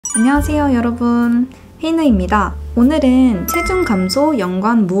안녕하세요 여러분, 히느입니다. 오늘은 체중 감소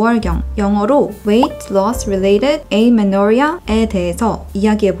연관 무월경, 영어로 Weight Loss Related Amenorrhea에 대해서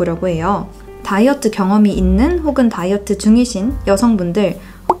이야기해 보려고 해요. 다이어트 경험이 있는 혹은 다이어트 중이신 여성분들,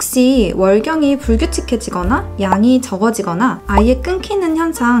 혹시 월경이 불규칙해지거나 양이 적어지거나 아예 끊기는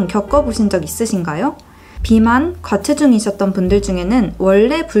현상 겪어보신 적 있으신가요? 비만, 과체중이셨던 분들 중에는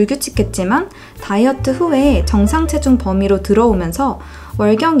원래 불규칙했지만 다이어트 후에 정상 체중 범위로 들어오면서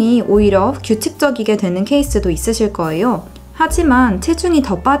월경이 오히려 규칙적이게 되는 케이스도 있으실 거예요. 하지만 체중이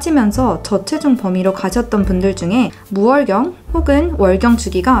더 빠지면서 저체중 범위로 가셨던 분들 중에 무월경 혹은 월경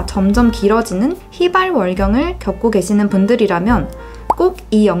주기가 점점 길어지는 희발월경을 겪고 계시는 분들이라면 꼭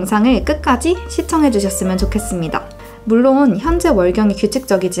이 영상을 끝까지 시청해 주셨으면 좋겠습니다. 물론 현재 월경이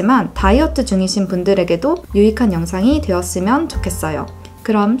규칙적이지만 다이어트 중이신 분들에게도 유익한 영상이 되었으면 좋겠어요.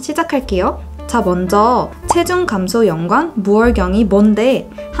 그럼 시작할게요. 자, 먼저 체중 감소 연관 무월경이 뭔데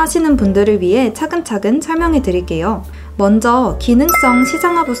하시는 분들을 위해 차근차근 설명해 드릴게요. 먼저 기능성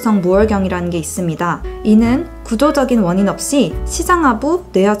시상하부성 무월경이라는 게 있습니다. 이는 구조적인 원인 없이 시상하부,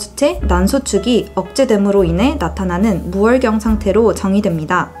 뇌하수체, 난소축이 억제됨으로 인해 나타나는 무월경 상태로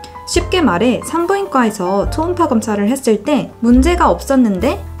정의됩니다. 쉽게 말해 산부인과에서 초음파 검사를 했을 때 문제가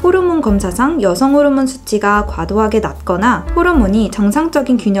없었는데 호르몬 검사상 여성 호르몬 수치가 과도하게 낮거나 호르몬이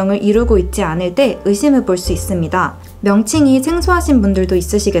정상적인 균형을 이루고 있지 않을 때 의심해 볼 수 있습니다. 명칭이 생소하신 분들도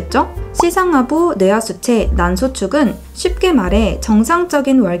있으시겠죠? 시상하부, 뇌하수체, 난소축은 쉽게 말해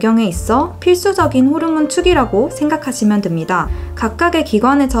정상적인 월경에 있어 필수적인 호르몬 축이라고 생각하시면 됩니다. 각각의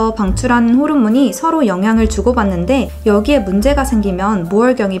기관에서 방출하는 호르몬이 서로 영향을 주고받는데 여기에 문제가 생기면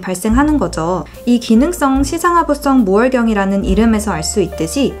무월경이 발생하는 거죠. 이 기능성 시상하부성 무월경이라는 이름에서 알 수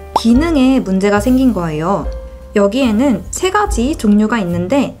있듯이 기능에 문제가 생긴 거예요. 여기에는 세 가지 종류가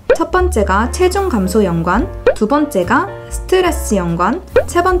있는데 첫 번째가 체중 감소 연관, 두 번째가 스트레스 연관,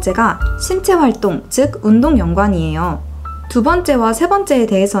 세 번째가 신체활동, 즉 운동 연관이에요. 두 번째와 세 번째에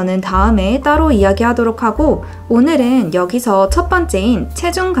대해서는 다음에 따로 이야기하도록 하고 오늘은 여기서 첫 번째인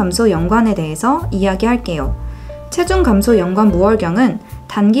체중 감소 연관에 대해서 이야기할게요. 체중 감소 연관 무월경은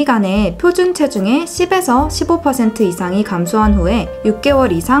단기간에 표준 체중의 10에서 15% 이상이 감소한 후에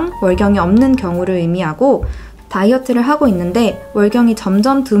 6개월 이상 월경이 없는 경우를 의미하고 다이어트를 하고 있는데 월경이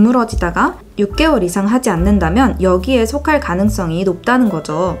점점 드물어지다가 6개월 이상 하지 않는다면 여기에 속할 가능성이 높다는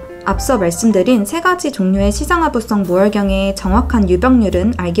거죠. 앞서 말씀드린 세 가지 종류의 시상하부성 무월경의 정확한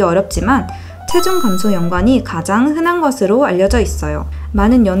유병률은 알기 어렵지만 체중 감소 연관이 가장 흔한 것으로 알려져 있어요.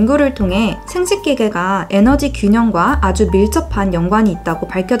 많은 연구를 통해 생식기계가 에너지 균형과 아주 밀접한 연관이 있다고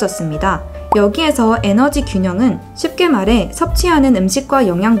밝혀졌습니다. 여기에서 에너지 균형은 쉽게 말해 섭취하는 음식과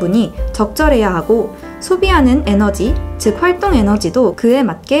영양분이 적절해야 하고 소비하는 에너지, 즉 활동 에너지도 그에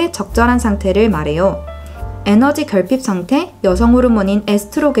맞게 적절한 상태를 말해요. 에너지 결핍 상태, 여성 호르몬인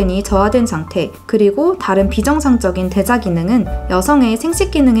에스트로겐이 저하된 상태, 그리고 다른 비정상적인 대사 기능은 여성의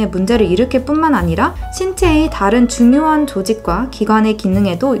생식 기능에 문제를 일으킬 뿐만 아니라 신체의 다른 중요한 조직과 기관의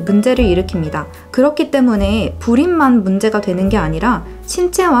기능에도 문제를 일으킵니다. 그렇기 때문에 불임만 문제가 되는 게 아니라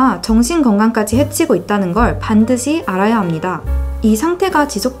신체와 정신 건강까지 해치고 있다는 걸 반드시 알아야 합니다. 이 상태가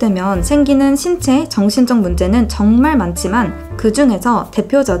지속되면 생기는 신체, 정신적 문제는 정말 많지만 그 중에서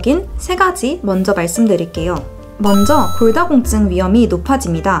대표적인 세 가지 먼저 말씀드릴게요. 먼저 골다공증 위험이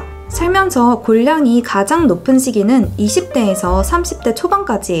높아집니다. 살면서 골량이 가장 높은 시기는 20대에서 30대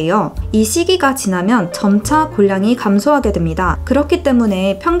초반까지예요. 이 시기가 지나면 점차 골량이 감소하게 됩니다. 그렇기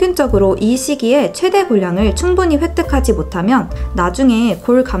때문에 평균적으로 이 시기에 최대 골량을 충분히 획득하지 못하면 나중에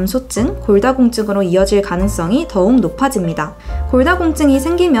골감소증, 골다공증으로 이어질 가능성이 더욱 높아집니다. 골다공증이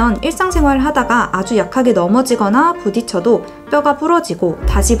생기면 일상생활을 하다가 아주 약하게 넘어지거나 부딪혀도 뼈가 부러지고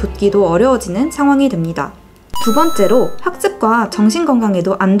다시 붙기도 어려워지는 상황이 됩니다. 두 번째로 학습과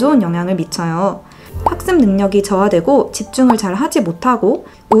정신건강에도 안 좋은 영향을 미쳐요. 학습 능력이 저하되고 집중을 잘 하지 못하고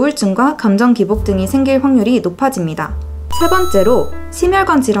우울증과 감정 기복 등이 생길 확률이 높아집니다. 세 번째로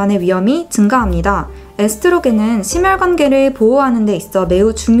심혈관 질환의 위험이 증가합니다. 에스트로겐은 심혈관계를 보호하는 데 있어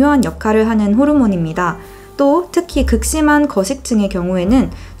매우 중요한 역할을 하는 호르몬입니다. 또 특히 극심한 거식증의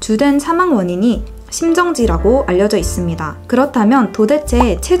경우에는 주된 사망 원인이 심정지라고 알려져 있습니다. 그렇다면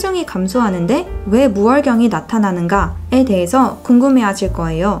도대체 체중이 감소하는데 왜 무월경이 나타나는가에 대해서 궁금해하실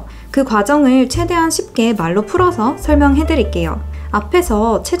거예요. 그 과정을 최대한 쉽게 말로 풀어서 설명해 드릴게요.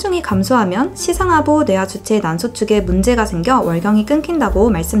 앞에서 체중이 감소하면 시상하부, 뇌하수체, 난소축에 문제가 생겨 월경이 끊긴다고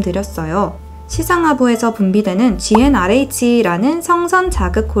말씀드렸어요. 시상하부에서 분비되는 GnRH라는 성선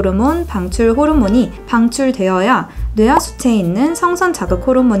자극 호르몬 방출 호르몬이 방출되어야 뇌하수체에 있는 성선 자극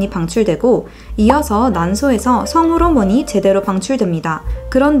호르몬이 방출되고 이어서 난소에서 성호르몬이 제대로 방출됩니다.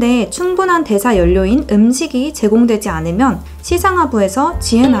 그런데 충분한 대사 연료인 음식이 제공되지 않으면 시상하부에서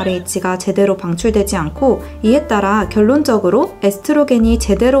GnRH가 제대로 방출되지 않고 이에 따라 결론적으로 에스트로겐이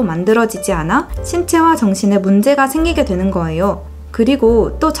제대로 만들어지지 않아 신체와 정신에 문제가 생기게 되는 거예요.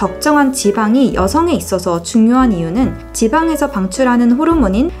 그리고 또 적정한 지방이 여성에 있어서 중요한 이유는 지방에서 방출하는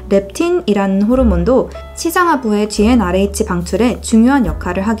호르몬인 렙틴이라는 호르몬도 시상하부의 GnRH 방출에 중요한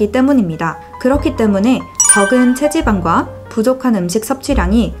역할을 하기 때문입니다. 그렇기 때문에 적은 체지방과 부족한 음식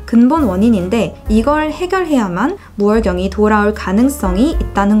섭취량이 근본 원인인데 이걸 해결해야만 무월경이 돌아올 가능성이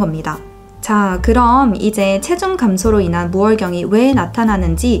있다는 겁니다. 자, 그럼 이제 체중 감소로 인한 무월경이 왜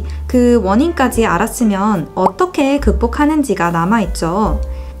나타나는지 그 원인까지 알았으면 어떻게 극복하는지가 남아있죠.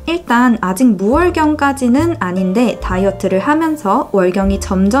 일단 아직 무월경까지는 아닌데 다이어트를 하면서 월경이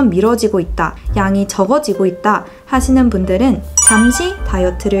점점 미뤄지고 있다, 양이 적어지고 있다 하시는 분들은 잠시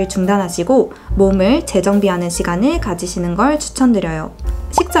다이어트를 중단하시고 몸을 재정비하는 시간을 가지시는 걸 추천드려요.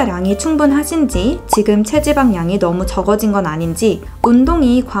 식사량이 충분하신지, 지금 체지방 양이 너무 적어진 건 아닌지,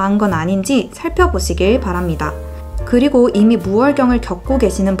 운동이 과한 건 아닌지 살펴보시길 바랍니다. 그리고 이미 무월경을 겪고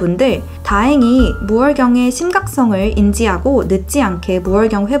계시는 분들, 다행히 무월경의 심각성을 인지하고 늦지 않게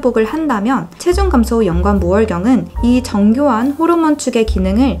무월경 회복을 한다면 체중 감소 연관 무월경은 이 정교한 호르몬 축의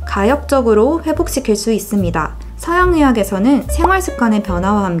기능을 가역적으로 회복시킬 수 있습니다. 서양의학에서는 생활습관의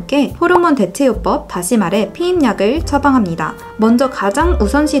변화와 함께 호르몬 대체요법, 다시 말해 피임약을 처방합니다. 먼저 가장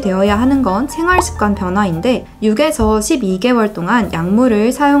우선시 되어야 하는 건 생활습관 변화인데 6에서 12개월 동안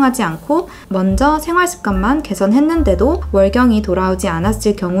약물을 사용하지 않고 먼저 생활습관만 개선했는데도 월경이 돌아오지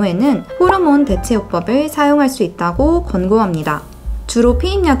않았을 경우에는 호르몬 대체요법을 사용할 수 있다고 권고합니다. 주로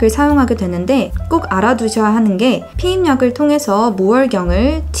피임약을 사용하게 되는데 꼭 알아두셔야 하는 게 피임약을 통해서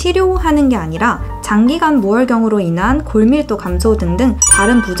무월경을 치료하는 게 아니라 장기간 무월경으로 인한 골밀도 감소 등등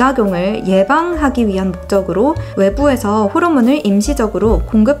다른 부작용을 예방하기 위한 목적으로 외부에서 호르몬을 임시적으로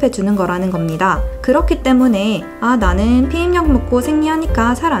공급해주는 거라는 겁니다. 그렇기 때문에 나는 피임약 먹고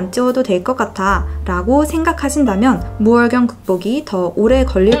생리하니까 살 안 찌워도 될 것 같아 라고 생각하신다면 무월경 극복이 더 오래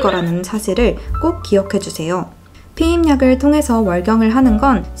걸릴 거라는 사실을 꼭 기억해주세요. 피임약을 통해서 월경을 하는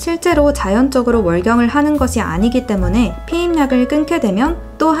건 실제로 자연적으로 월경을 하는 것이 아니기 때문에 피임약을 끊게 되면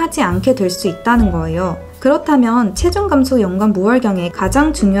또 하지 않게 될 수 있다는 거예요. 그렇다면 체중 감소 연관 무월경의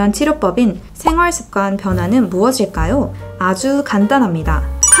가장 중요한 치료법인 생활습관 변화는 무엇일까요? 아주 간단합니다.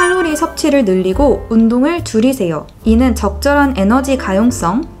 칼로리 섭취를 늘리고 운동을 줄이세요. 이는 적절한 에너지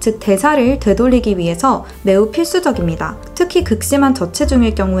가용성, 즉 대사를 되돌리기 위해서 매우 필수적입니다. 특히 극심한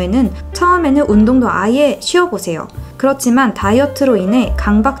저체중일 경우에는 처음에는 운동도 아예 쉬어보세요. 그렇지만 다이어트로 인해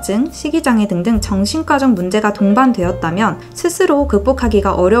강박증, 식이장애 등등 정신과적 문제가 동반되었다면 스스로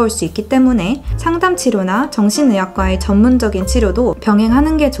극복하기가 어려울 수 있기 때문에 상담치료나 정신의학과의 전문적인 치료도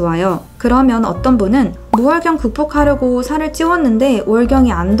병행하는 게 좋아요. 그러면 어떤 분은 무월경 극복하려고 살을 찌웠는데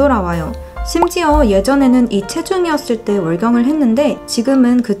월경이 안 돌아와요. 심지어 예전에는 이 체중이었을 때 월경을 했는데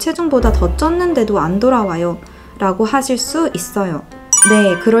지금은 그 체중보다 더 쪘는데도 안 돌아와요 라고 하실 수 있어요.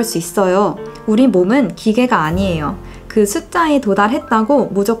 네, 그럴 수 있어요. 우리 몸은 기계가 아니에요. 그 숫자에 도달했다고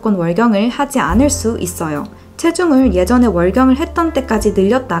무조건 월경을 하지 않을 수 있어요. 체중을 예전에 월경을 했던 때까지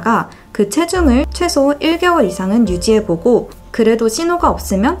늘렸다가 그 체중을 최소 1개월 이상은 유지해보고 그래도 신호가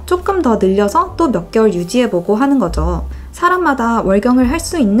없으면 조금 더 늘려서 또 몇 개월 유지해보고 하는 거죠. 사람마다 월경을 할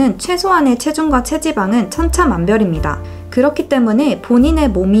수 있는 최소한의 체중과 체지방은 천차만별입니다. 그렇기 때문에 본인의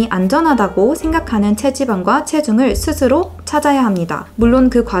몸이 안전하다고 생각하는 체지방과 체중을 스스로 찾아야 합니다. 물론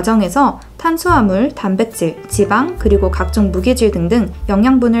그 과정에서 탄수화물, 단백질, 지방, 그리고 각종 무기질 등등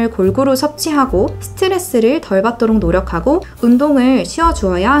영양분을 골고루 섭취하고 스트레스를 덜 받도록 노력하고 운동을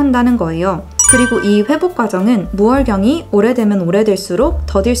쉬어주어야 한다는 거예요. 그리고 이 회복 과정은 무월경이 오래되면 오래될수록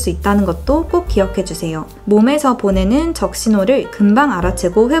더딜 수 있다는 것도 꼭 기억해주세요. 몸에서 보내는 적신호를 금방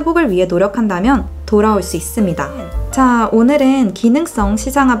알아채고 회복을 위해 노력한다면 돌아올 수 있습니다. 자, 오늘은 기능성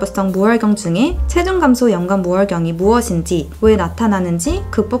시상하부성 무월경 중에 체중 감소 연관 무월경이 무엇인지, 왜 나타나는지,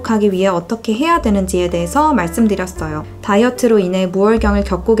 극복하기 위해 어떻게 해야 되는지에 대해서 말씀드렸어요. 다이어트로 인해 무월경을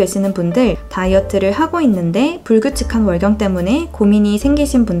겪고 계시는 분들, 다이어트를 하고 있는데 불규칙한 월경 때문에 고민이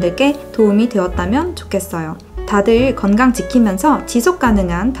생기신 분들께 도움이 되었다면 좋겠어요. 다들 건강 지키면서 지속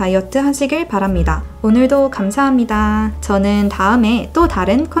가능한 다이어트 하시길 바랍니다. 오늘도 감사합니다. 저는 다음에 또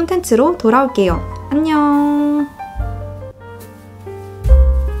다른 컨텐츠로 돌아올게요. 안녕.